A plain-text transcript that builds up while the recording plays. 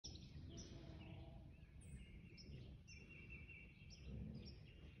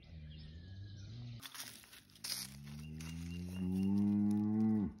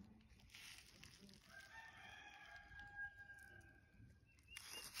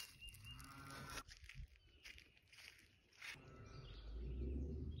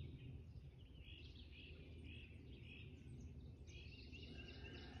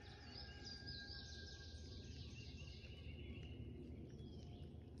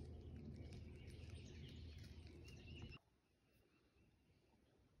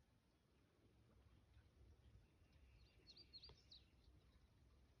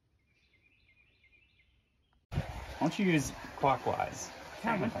Why don't you use clockwise?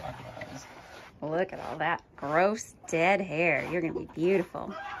 Counterclockwise. Look at all that gross dead hair. You're gonna be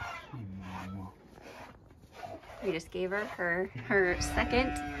beautiful. We just gave her her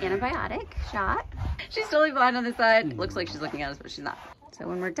second antibiotic shot. She's totally blind on this side. Looks like she's looking at us, but she's not. So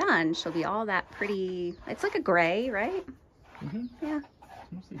when we're done, she'll be all that pretty. It's like a gray, right? Mm-hmm. Yeah.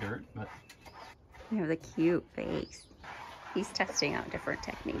 It's mostly dirt, but. You have the cute face. He's testing out different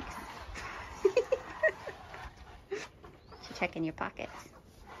techniques. Checking your pockets.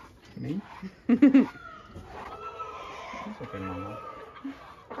 Me? That's okay, Mama.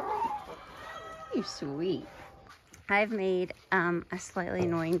 You sweet. I've made a slightly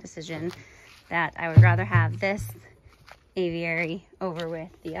annoying decision that I would rather have this aviary over with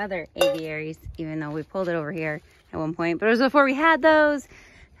the other aviaries, even though we pulled it over here at one point, but it was before we had those.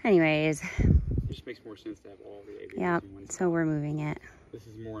 Anyways. It just makes more sense to have all the aviaries in one spot. So we're moving it. This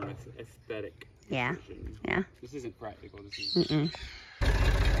is more an aesthetic. Yeah. Decision. Yeah. This isn't practical. This is. Mm-mm.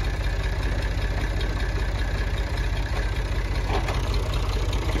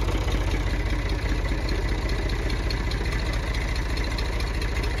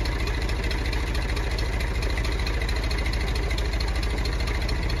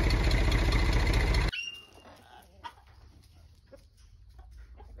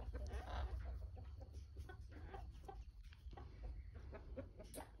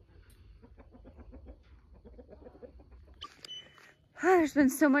 There's been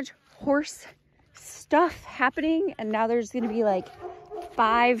so much horse stuff happening, and now there's going to be like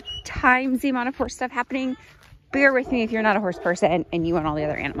 5 times the amount of horse stuff happening. Bear with me if you're not a horse person and you want all the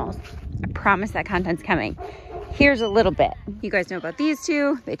other animals. I promise that content's coming. Here's a little bit. You guys know about these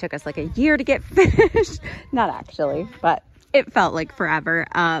two. They took us like a year to get finished. Not actually, but it felt like forever.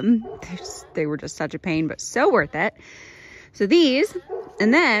 They were just such a pain, but so worth it. So these,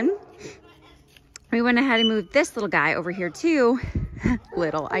 and then we went ahead and moved this little guy over here too.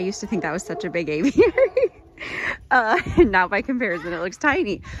 Little. I used to think that was such a big aviary. Now by comparison, it looks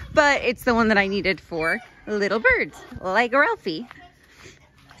tiny. But it's the one that I needed for little birds, like Ralphie.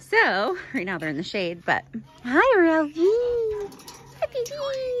 So, right now they're in the shade, but hi, Ralphie. Hi,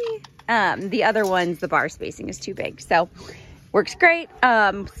 baby. The other ones, the bar spacing is too big. So, works great.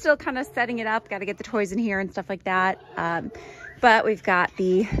 Still kind of setting it up. Got to get the toys in here and stuff like that. But we've got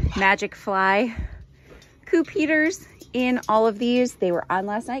the Magic Fly coop heaters in all of these. They were on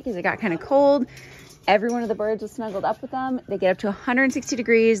last night because it got kind of cold. Every one of the birds was snuggled up with them. They get up to 160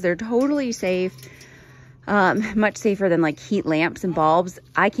 degrees. They're totally safe. Much safer than like heat lamps and bulbs.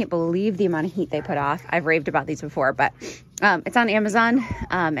 I can't believe the amount of heat they put off. I've raved about these before, but it's on Amazon.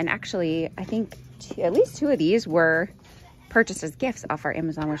 And actually, I think at least 2 of these were purchased as gifts off our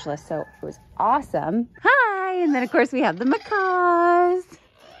Amazon wish list. So it was awesome. Hi. And then of course we have the macaws.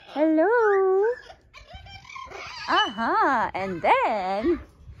 Hello. And then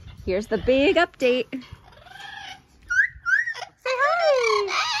here's the big update. Say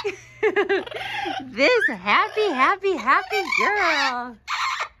hi. This happy girl.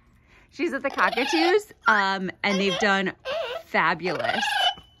 She's at the cockatoos, and they've done fabulous.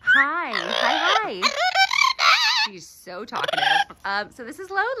 Hi. She's so talkative. So this is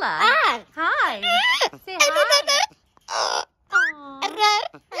Lola. Hi. Say hi. Aww.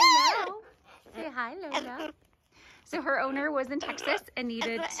 Hello. Say hi, Lola. So her owner was in Texas and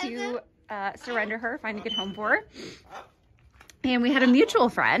needed to surrender her, find a good home for her. And we had a mutual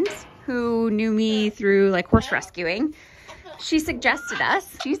friend who knew me through like horse rescuing. She suggested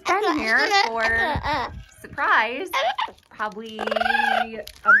us. She's been here for, surprise, probably a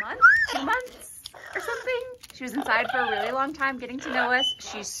month, 2 months or something. She was inside for a really long time getting to know us.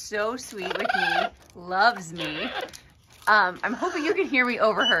 She's so sweet with me, loves me. I'm hoping you can hear me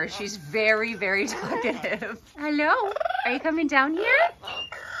over her. She's very, very talkative. Hello, are you coming down here?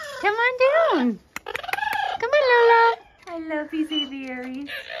 Come on down. Come on, Lola. I love these aviaries.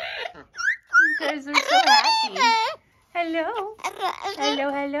 You guys are so happy. Hello.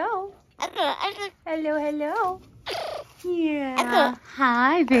 Hello. Yeah.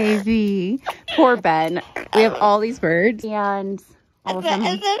 Hi, baby. Poor Ben. We have all these birds, and all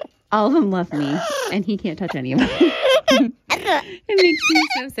of them love me, and he can't touch any of them. It makes me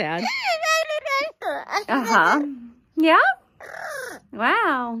so sad. Yeah?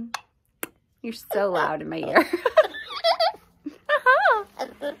 Wow. You're so loud in my ear.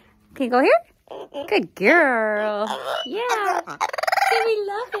 Can you go here? Good girl. Yeah. We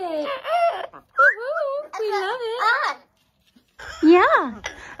love it. We love it. Yeah.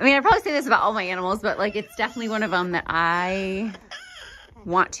 I mean, I probably say this about all my animals, but like it's definitely one of them that I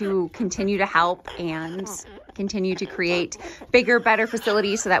want to continue to help and continue to create bigger, better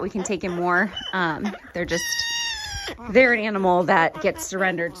facilities so that we can take in more. They're just they're an animal that gets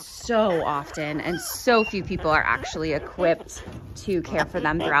surrendered so often, and so few people are actually equipped to care for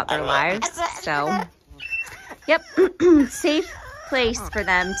them throughout their lives. So, yep, safe place for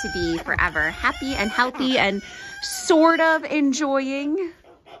them to be forever, happy and healthy and sort of enjoying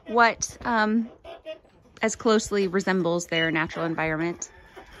what as closely resembles their natural environment,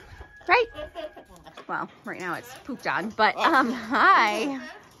 right? Well, right now it's pooped on, but hi.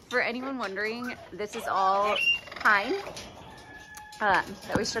 For anyone wondering, this is all pine that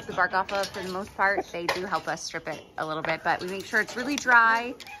we strip the bark off of for the most part. They do help us strip it a little bit, but we make sure it's really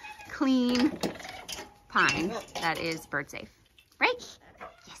dry, clean pine that is bird safe, right?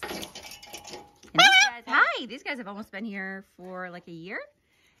 Yes. And these guys, hi, these guys have almost been here for like a year,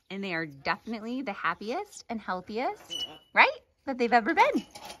 and they are definitely the happiest and healthiest, right, that they've ever been.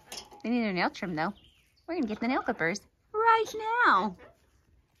 They need their nail trim though. We're gonna get the nail clippers right now.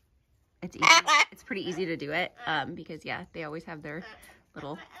 It's easy. It's pretty easy to do it because yeah, they always have their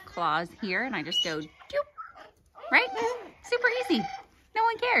little claws here, and I just go, doop, right? Super easy. No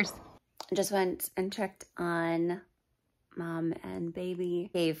one cares. I just went and checked on mom and baby.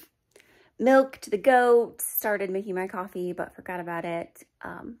 Gave milk to the goat, started making my coffee, but forgot about it.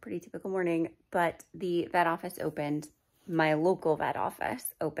 Pretty typical morning, but the vet office opened. My local vet office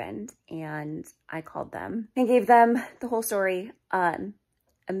opened, and I called them and gave them the whole story.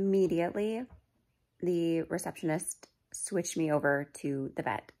 Immediately, the receptionist switched me over to the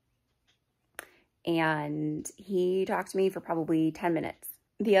vet, and he talked to me for probably 10 minutes.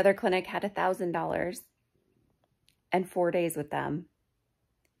 The other clinic had $1,000 and 4 days with them,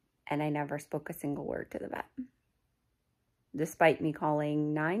 and I never spoke a single word to the vet. Despite me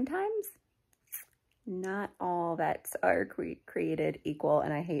calling 9 times, not all vets are created equal,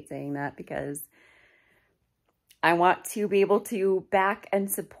 and I hate saying that because I want to be able to back and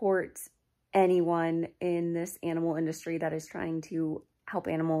support anyone in this animal industry that is trying to help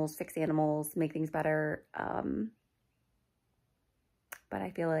animals, fix animals, make things better. But I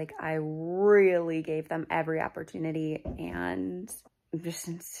feel like I really gave them every opportunity, and I'm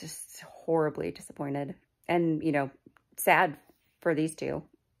just horribly disappointed. And, you know, sad for these two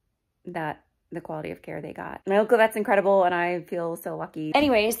that the quality of care they got. My local vet's incredible, and I feel so lucky.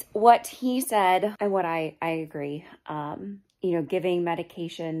 Anyways, what he said and what I agree, you know, giving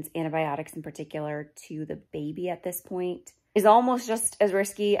medications, antibiotics in particular, to the baby at this point is almost just as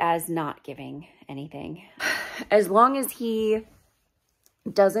risky as not giving anything. As long as he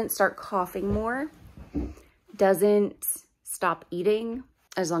doesn't start coughing more, doesn't stop eating,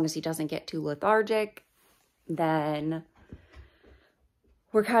 as long as he doesn't get too lethargic, then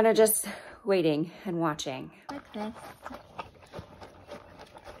we're kind of just waiting and watching. Like this.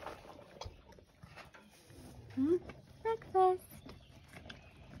 Breakfast.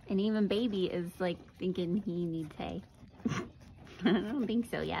 And even baby is like thinking he needs hay. I don't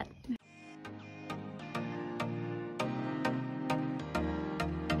think so yet.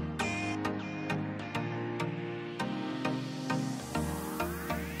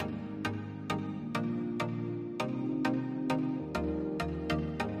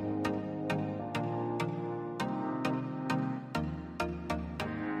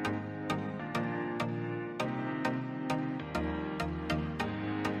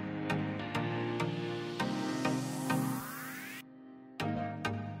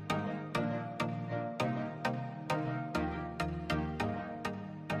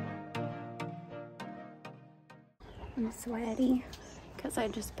 I'm sweaty because I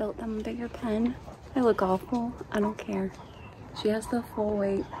just built them a bigger pen. I look awful. I don't care. She has the full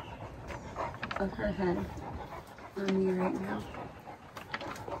weight of her head on me right now.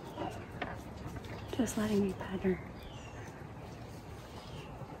 Just letting me pet her.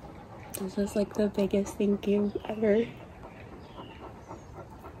 This is like the biggest thank you ever.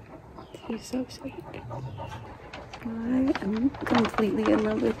 She's so sweet. I am completely in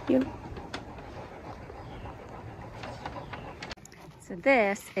love with you. So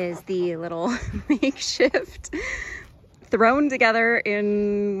this is the little makeshift thrown together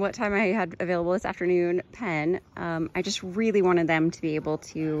in what time I had available this afternoon pen. I just really wanted them to be able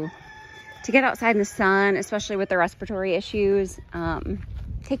to get outside in the sun, especially with their respiratory issues.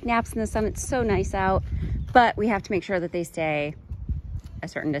 Take naps in the sun. It's so nice out, but we have to make sure that they stay a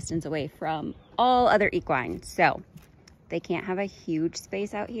certain distance away from all other equine. So they can't have a huge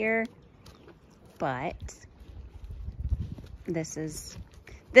space out here, but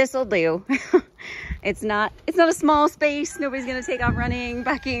this'll do. It's not a small space. Nobody's gonna take off running,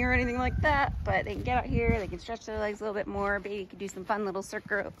 bucking, or anything like that, but they can get out here, they can stretch their legs a little bit more. Baby can do some fun little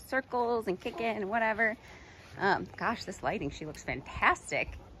circles and kick it and whatever. Gosh, this lighting, she looks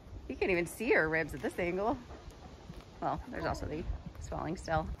fantastic. You can't even see her ribs at this angle. Well, there's also the swelling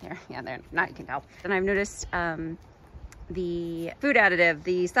still there. Yeah, there, now you can tell. And I've noticed the food additive,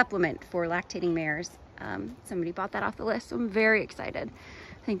 the supplement for lactating mares. Somebody bought that off the list, so I'm very excited.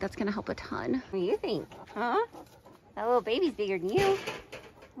 I think that's gonna help a ton. What do you think, huh? That little baby's bigger than you.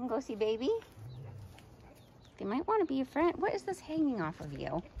 Wanna go see baby? They might want to be a friend. What is this hanging off of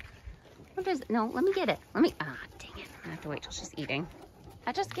you? What is, no, let me get it. Let me, ah, dang it. I have to wait till she's eating.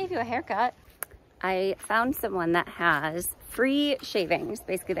 I just gave you a haircut. I found someone that has free shavings.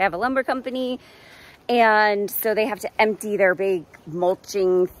 Basically, they have a lumber company, and so they have to empty their big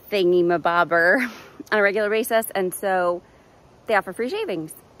mulching thingy-mabobber on a regular basis, and so they offer free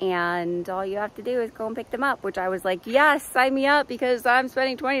shavings. And all you have to do is go and pick them up, which I was like, yes, sign me up because I'm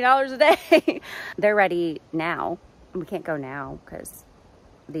spending $20 a day. They're ready now. We can't go now because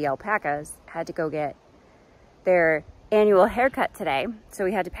the alpacas had to go get their annual haircut today. So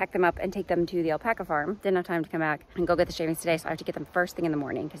we had to pack them up and take them to the alpaca farm. Didn't have time to come back and go get the shavings today. So I have to get them first thing in the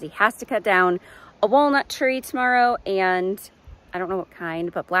morning because he has to cut down a walnut tree tomorrow. And I don't know what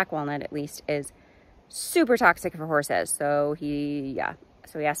kind, but black walnut at least is super toxic for horses. So he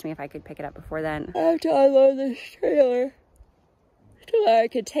asked me if I could pick it up before then. I have to unload this trailer so that I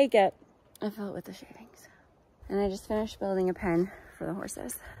could take it. I fill it with the shavings. And I just finished building a pen for the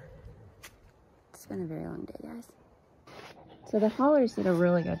horses. It's been a very long day, guys. So the haulers did a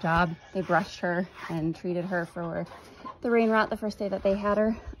really good job. They brushed her and treated her for the rain rot the first day that they had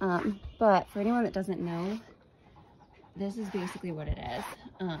her. But for anyone that doesn't know, this is basically what it is.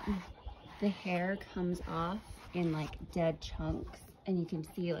 The hair comes off in like dead chunks. And you can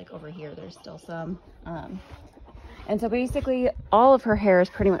see like over here, there's still some. And so basically all of her hair is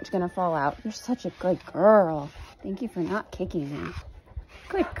pretty much gonna fall out. You're such a good girl. Thank you for not kicking me.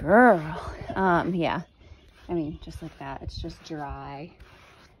 Good girl. Yeah, I mean, just like that. It's just dry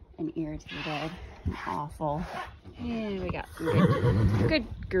and irritated and awful. And we got some good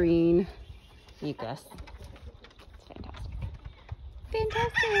green mucus. It's fantastic.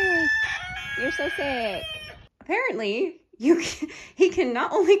 Fantastic. You're so sick. Apparently, he can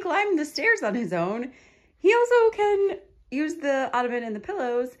not only climb the stairs on his own, he also can use the ottoman and the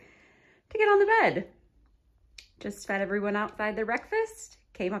pillows to get on the bed. Just fed everyone outside their breakfast,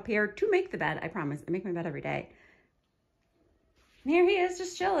 came up here to make the bed. I promise, I make my bed every day. And here he is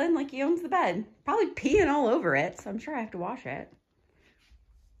just chilling like he owns the bed. Probably peeing all over it, so I'm sure I have to wash it.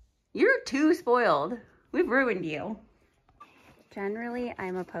 You're too spoiled. We've ruined you. Generally,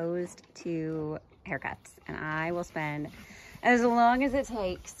 I'm opposed to haircuts, and I will spend as long as it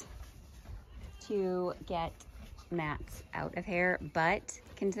takes to get mats out of hair. But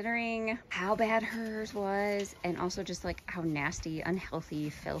considering how bad hers was, and also just like how nasty, unhealthy,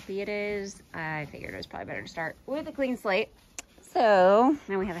 filthy it is, I figured it was probably better to start with a clean slate. So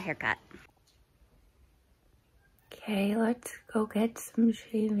now we have a haircut. Okay, let's go get some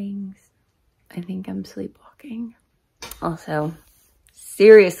shavings. I think I'm sleepwalking. Also,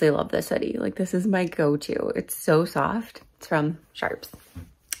 seriously love this hoodie. Like, this is my go-to. It's so soft. It's from Sharps.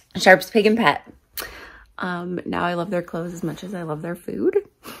 Sharps Pig and Pet. Now I love their clothes as much as I love their food.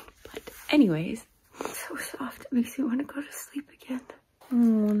 But anyways, it's so soft. It makes me want to go to sleep again. I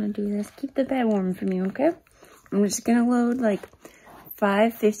don't want to do this. Keep the bed warm for me, okay? I'm just going to load like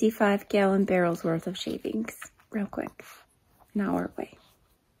 5 55-gallon barrels worth of shavings real quick. An hour away.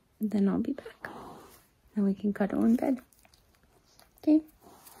 And then I'll be back. And we can cuddle in bed. Okay?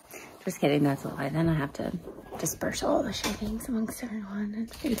 Just kidding, that's a lie. Then I have to disperse all the shavings amongst everyone and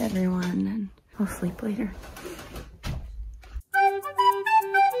feed everyone, and I'll sleep later.